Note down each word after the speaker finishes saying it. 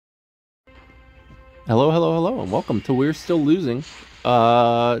Hello, hello, hello, and welcome to We're Still Losing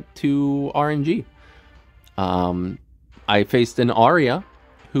to RNG. I faced an Arya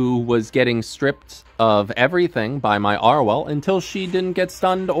who was getting stripped of everything by my Arwell until she didn't get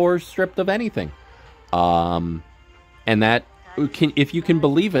stunned or stripped of anything. And that, if you can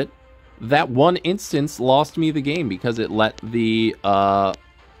believe it, that one instance lost me the game because it let the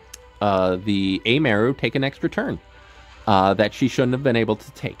Amaru take an extra turn that she shouldn't have been able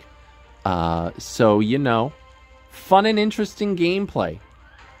to take. So, you know, fun and interesting gameplay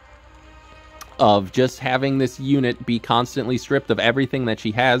of just having this unit be constantly stripped of everything that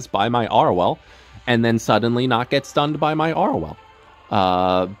she has by my Arwell, and then suddenly not get stunned by my Arwell.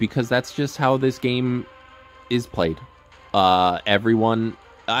 Because that's just how this game is played. Everyone...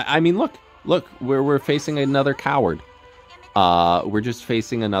 I mean, look, we're facing another coward. We're just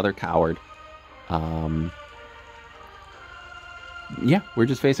facing another coward. Yeah, we're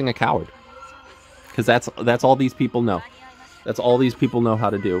just facing a coward. Because that's all these people know. That's all these people know how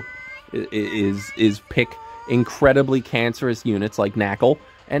to do. Is pick incredibly cancerous units like Knackle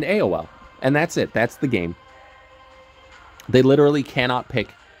and AOL. And that's it. That's the game. They literally cannot pick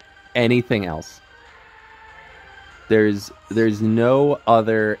anything else. There's no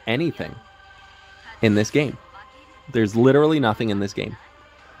other anything in this game. There's literally nothing in this game.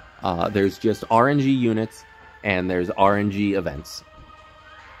 There's just RNG units and there's RNG events.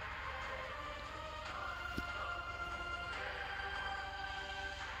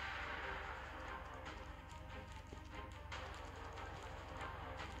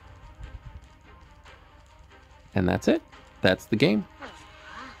 And that's it. That's the game.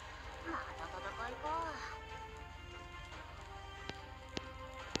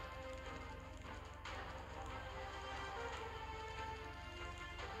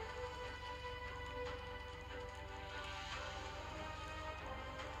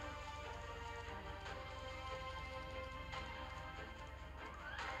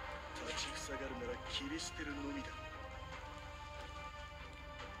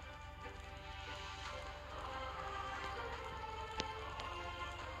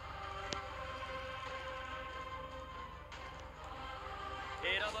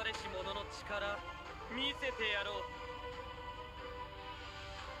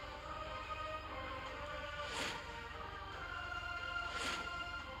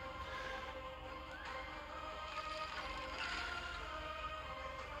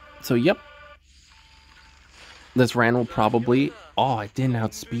 So, yep. This Ran will probably... Oh, it didn't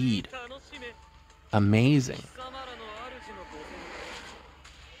outspeed. Amazing.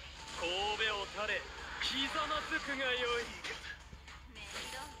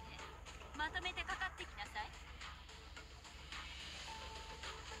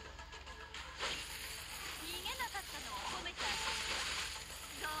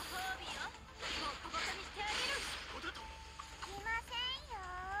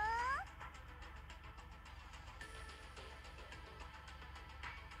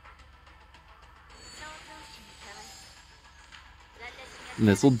 And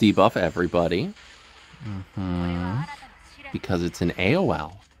this will debuff everybody. Because it's an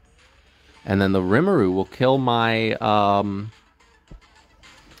AOL. And then the Rimuru will kill my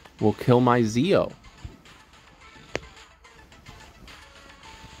Zeo.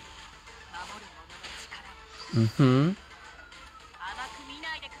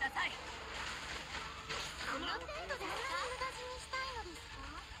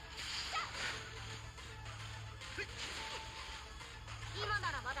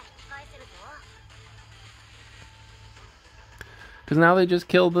 Because now they just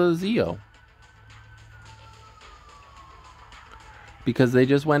kill the Zeo. Because they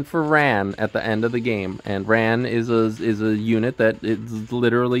just went for Ran at the end of the game, and Ran is a unit that it's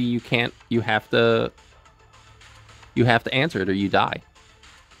literally you have to answer it or you die.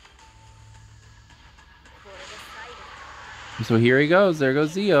 So here he goes. There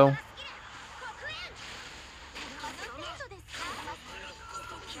goes Zeo.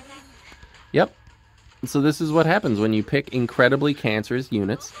 Yep. So this is what happens when you pick incredibly cancerous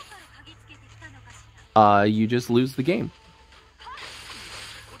units. You just lose the game.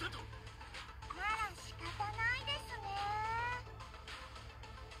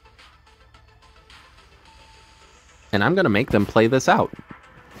 And I'm gonna make them play this out.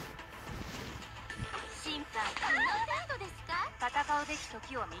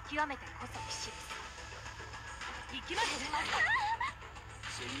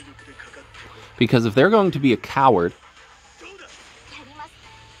 Because if they're going to be a coward...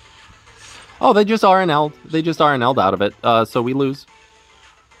 Oh, they just RNL'd. They just RNL'd out of it. So we lose.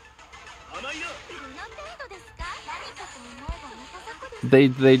 They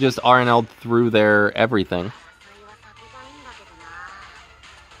just RNL'd through their everything.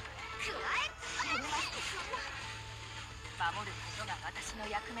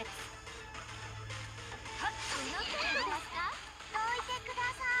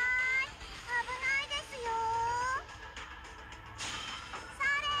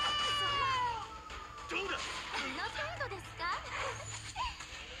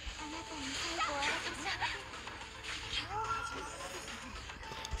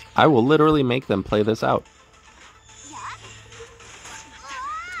 I will literally make them play this out.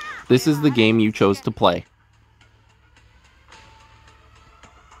 This is the game you chose to play.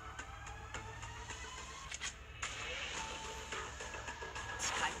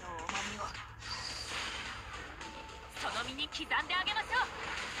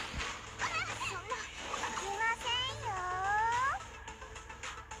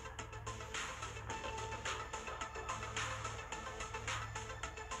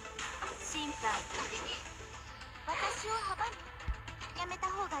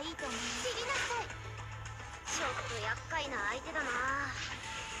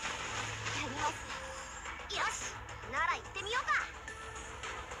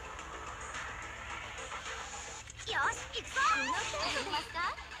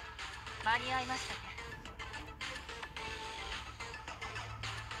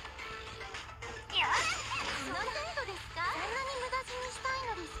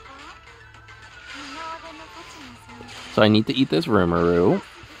 So I need to eat this Rimuru.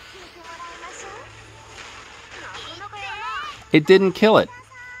 It didn't kill it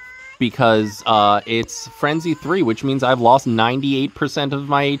because it's Frenzy 3, which means I've lost 98% of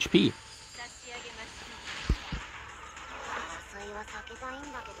my HP.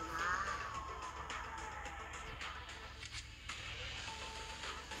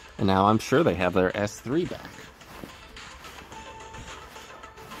 And now I'm sure they have their S3 back.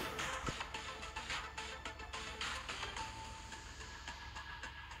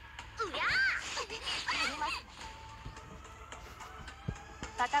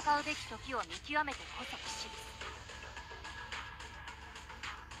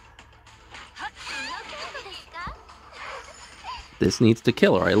 This needs to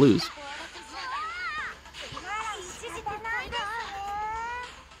kill or I lose.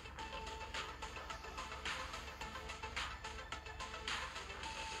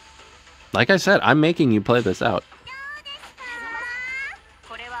 Like I said, I'm making you play this out.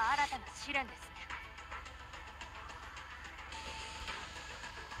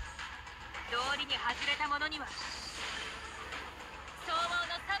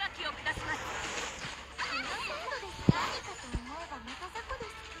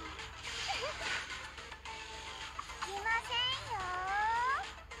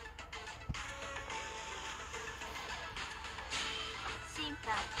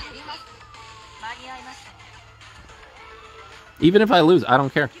 Even if I lose, I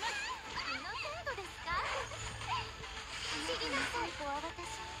don't care.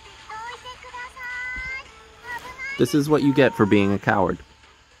 This is what you get for being a coward.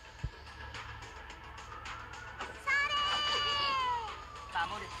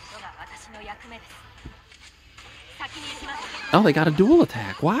 Oh, they got a dual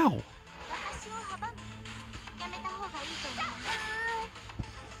attack. Wow.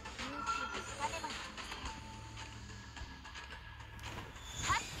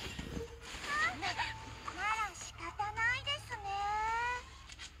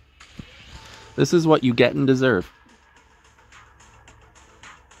 This is what you get and deserve.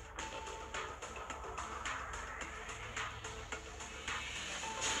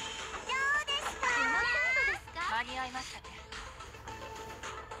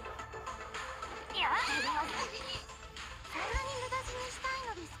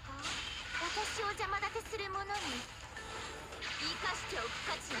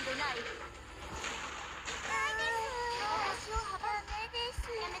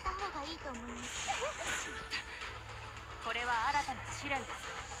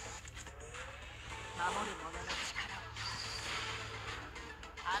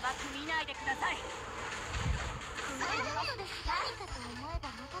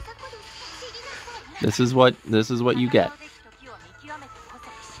 This is what you get.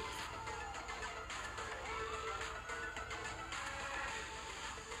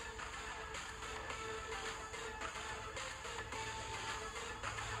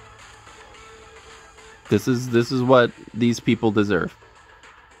 This is what these people deserve.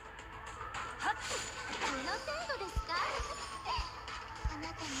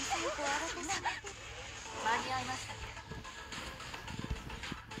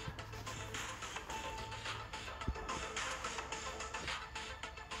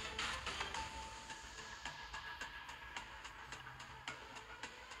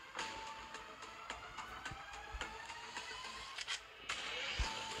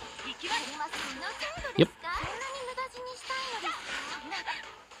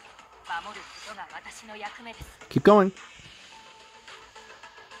 Keep going.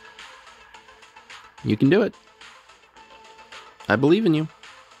 You can do it. I believe in you.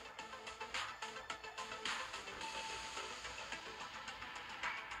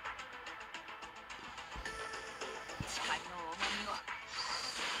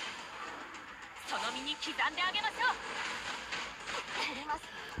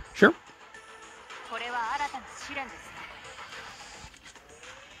 Sure.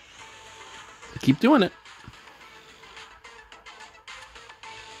 Keep doing it.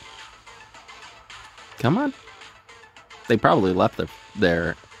 Come on. They probably left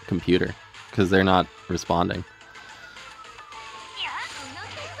their computer because they're not responding.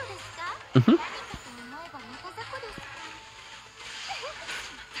 Mm-hmm.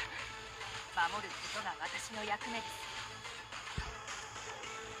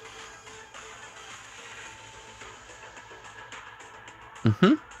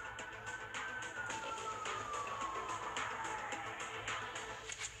 Mm-hmm.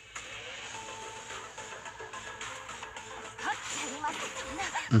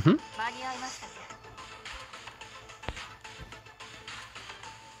 Mm-hmm.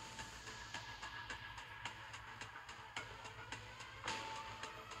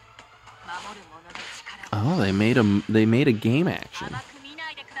 Oh, they made a game action.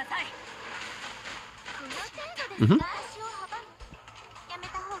 Mm-hmm.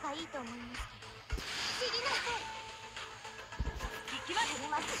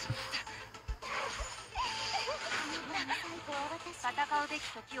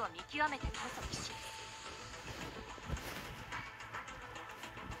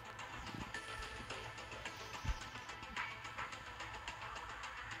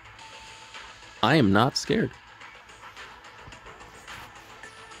 I am not scared.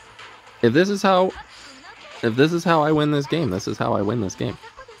 If this is how I win this game, this is how I win this game.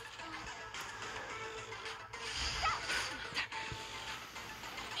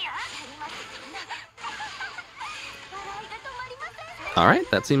 All right,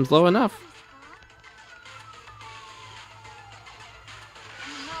 that seems low enough.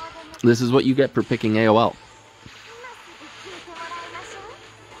 This is what you get for picking AOL.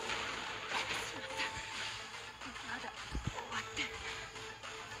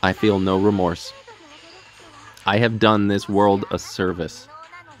 I feel no remorse. I have done this world a service.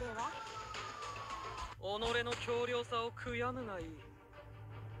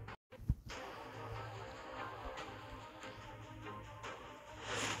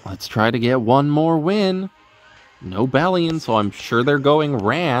 Let's try to get one more win. No Bellion, so I'm sure they're going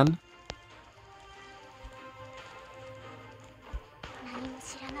Ran.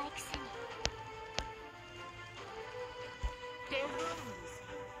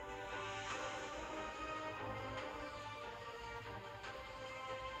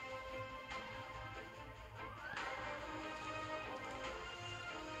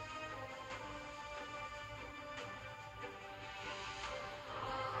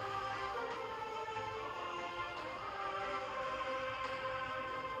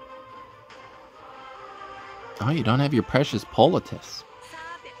 Oh, you don't have your precious Politis.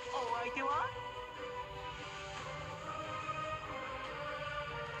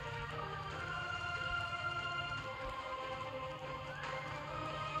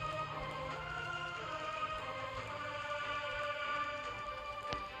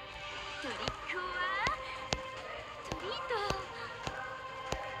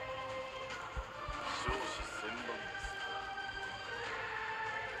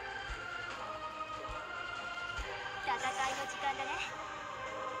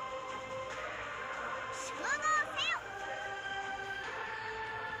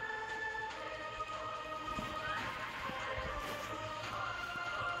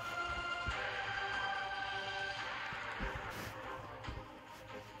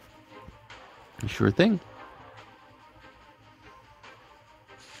 Sure thing.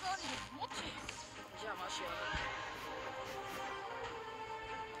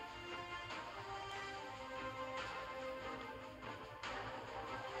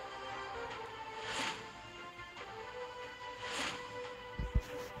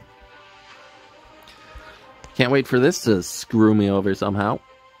 Can't wait for this to screw me over somehow.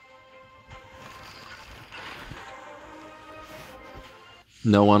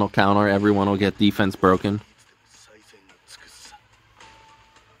 No one will counter, everyone will get defense broken.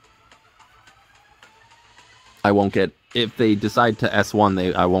 I won't get, if they decide to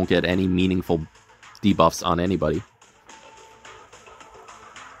S1, I won't get any meaningful debuffs on anybody.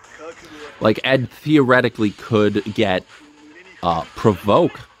 Like, Ed theoretically could get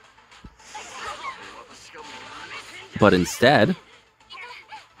Provoke, but instead,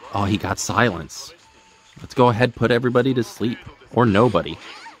 Oh, he got silence. Let's go ahead, put everybody to sleep. Or nobody.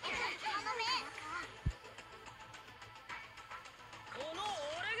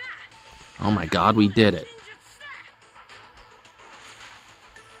 Oh my god, we did it.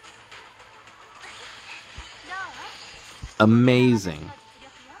 Amazing.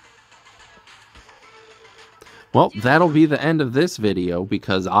 Well, that'll be the end of this video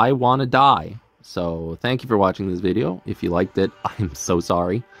because I want to die. So thank you for watching this video. If you liked it, I'm so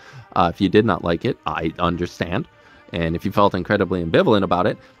sorry. If you did not like it, I understand. And if you felt incredibly ambivalent about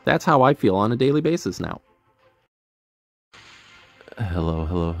it, that's how I feel on a daily basis now. Hello,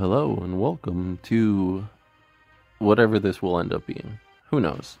 hello, hello, and welcome to whatever this will end up being. Who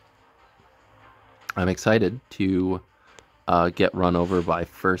knows? I'm excited to get run over by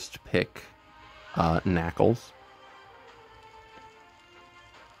first pick Knackles.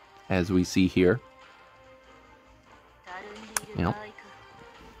 As we see here. Yep.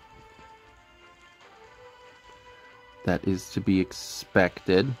 That is to be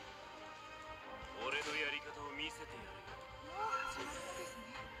expected.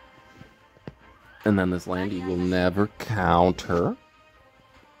 And then this Landy will never counter.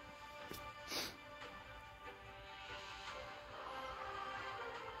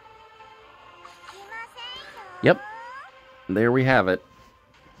 Yep. There we have it.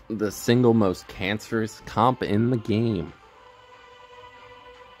 The single most cancerous comp in the game.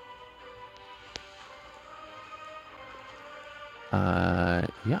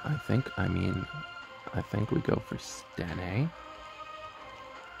 Yeah, I think we go for Stene.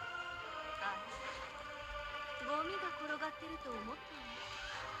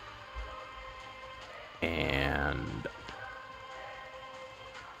 And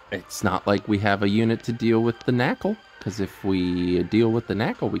it's not like we have a unit to deal with the Knackle, because if we deal with the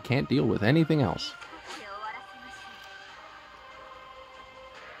Knackle, we can't deal with anything else.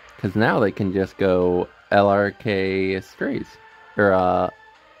 Because now they can just go LRK Strays, or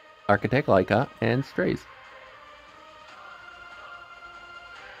Architect Leica and Strays.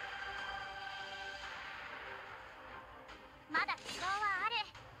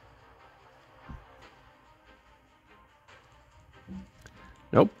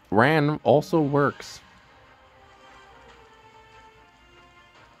 Nope, Ran also works.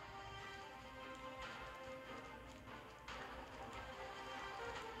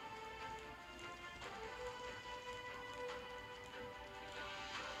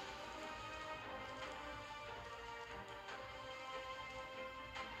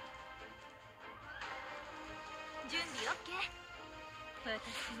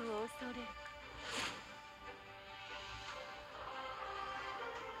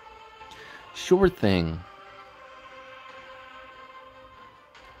 Sure thing.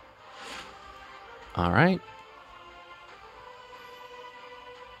 All right.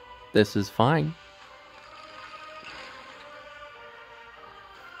 This is fine.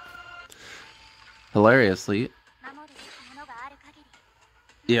 Hilariously.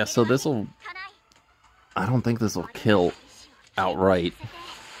 Yeah, so this'll... I don't think this'll kill outright.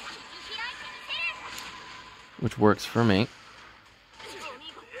 Which works for me.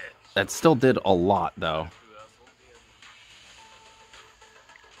 That still did a lot, though.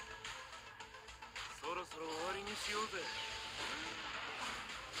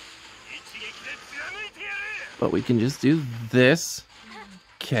 But we can just do this.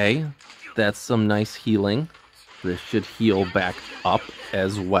 Okay, that's some nice healing. This should heal back up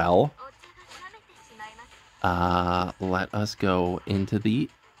as well. Let us go into the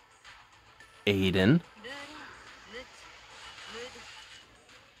Aiden.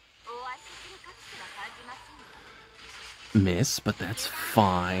 Miss, but that's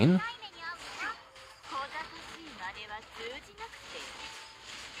fine.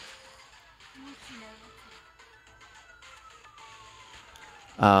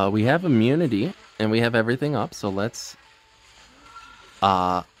 We have immunity, and we have everything up, so let's...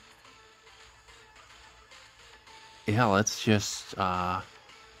 yeah, let's just,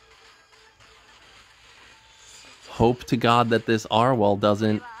 hope to God that this Arwell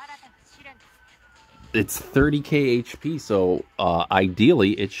doesn't... It's 30k HP, so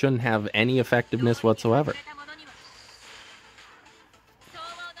ideally it shouldn't have any effectiveness whatsoever.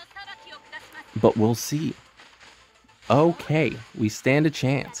 But we'll see. Okay, we stand a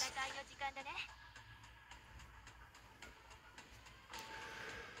chance.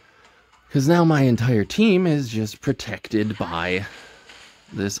 Because now my entire team is just protected by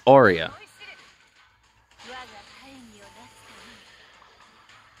this Aurea.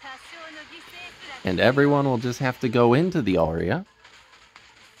 And everyone will just have to go into the Aurea.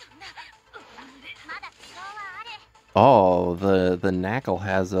 Oh, the Knackle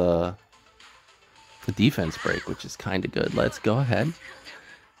has a defense break, which is kind of good. Let's go ahead.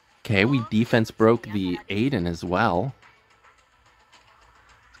 Okay, we defense broke the Aiden as well.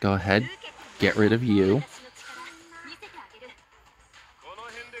 Let's go ahead, get rid of you.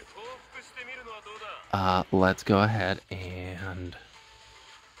 Let's go ahead and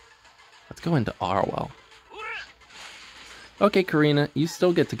let's go into Arwell. Okay, Karina, you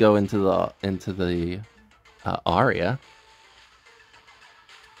still get to go into the Aria.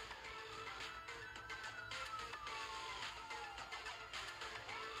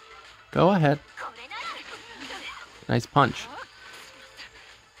 Go ahead. Nice punch.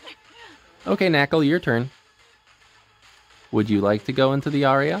 Okay, Knackle, your turn. Would you like to go into the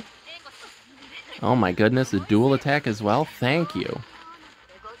Aria? Oh my goodness, a dual attack as well? Thank you.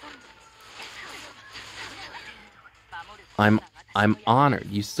 I'm honored.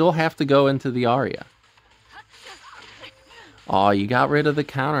 You still have to go into the Aria. Oh, you got rid of the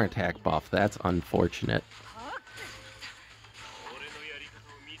counterattack buff. That's unfortunate.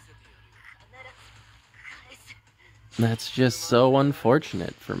 That's just so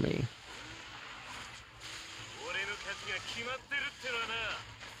unfortunate for me.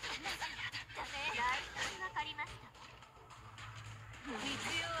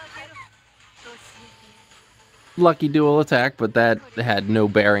 Lucky dual attack, but that had no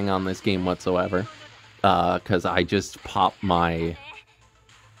bearing on this game whatsoever. Because I just popped my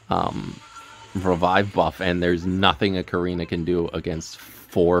revive buff, and there's nothing a Karina can do against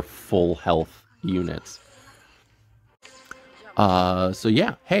 4 full health units. So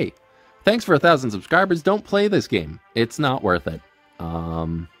yeah, hey, thanks for 1,000 subscribers. Don't play this game. It's not worth it.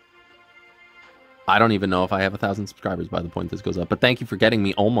 I don't even know if I have 1,000 subscribers by the point this goes up, but thank you for getting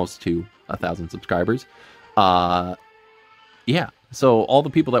me almost to 1,000 subscribers. Yeah, so all the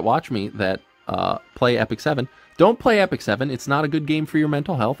people that watch me that play EpicSeven, don't play EpicSeven. It's not a good game for your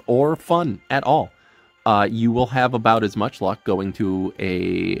mental health or fun at all. You will have about as much luck going to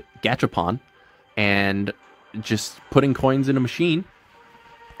a gachapon and just putting coins in a machine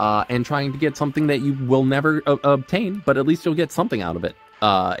and trying to get something that you will never obtain, but at least you'll get something out of it.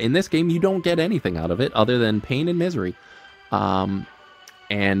 In this game, you don't get anything out of it other than pain and misery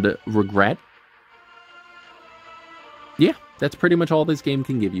and regret. Yeah, that's pretty much all this game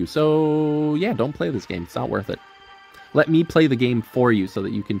can give you. So, yeah, don't play this game. It's not worth it. Let me play the game for you so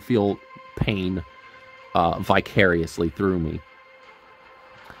that you can feel pain vicariously through me.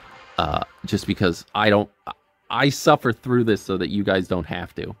 Just because I suffer through this so that you guys don't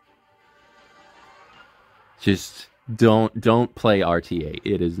have to. Just don't play RTA.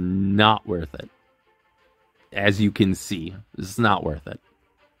 It is not worth it. As you can see, it's not worth it.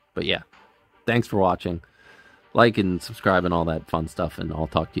 But yeah, thanks for watching. Like and subscribe and all that fun stuff, and I'll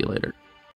talk to you later.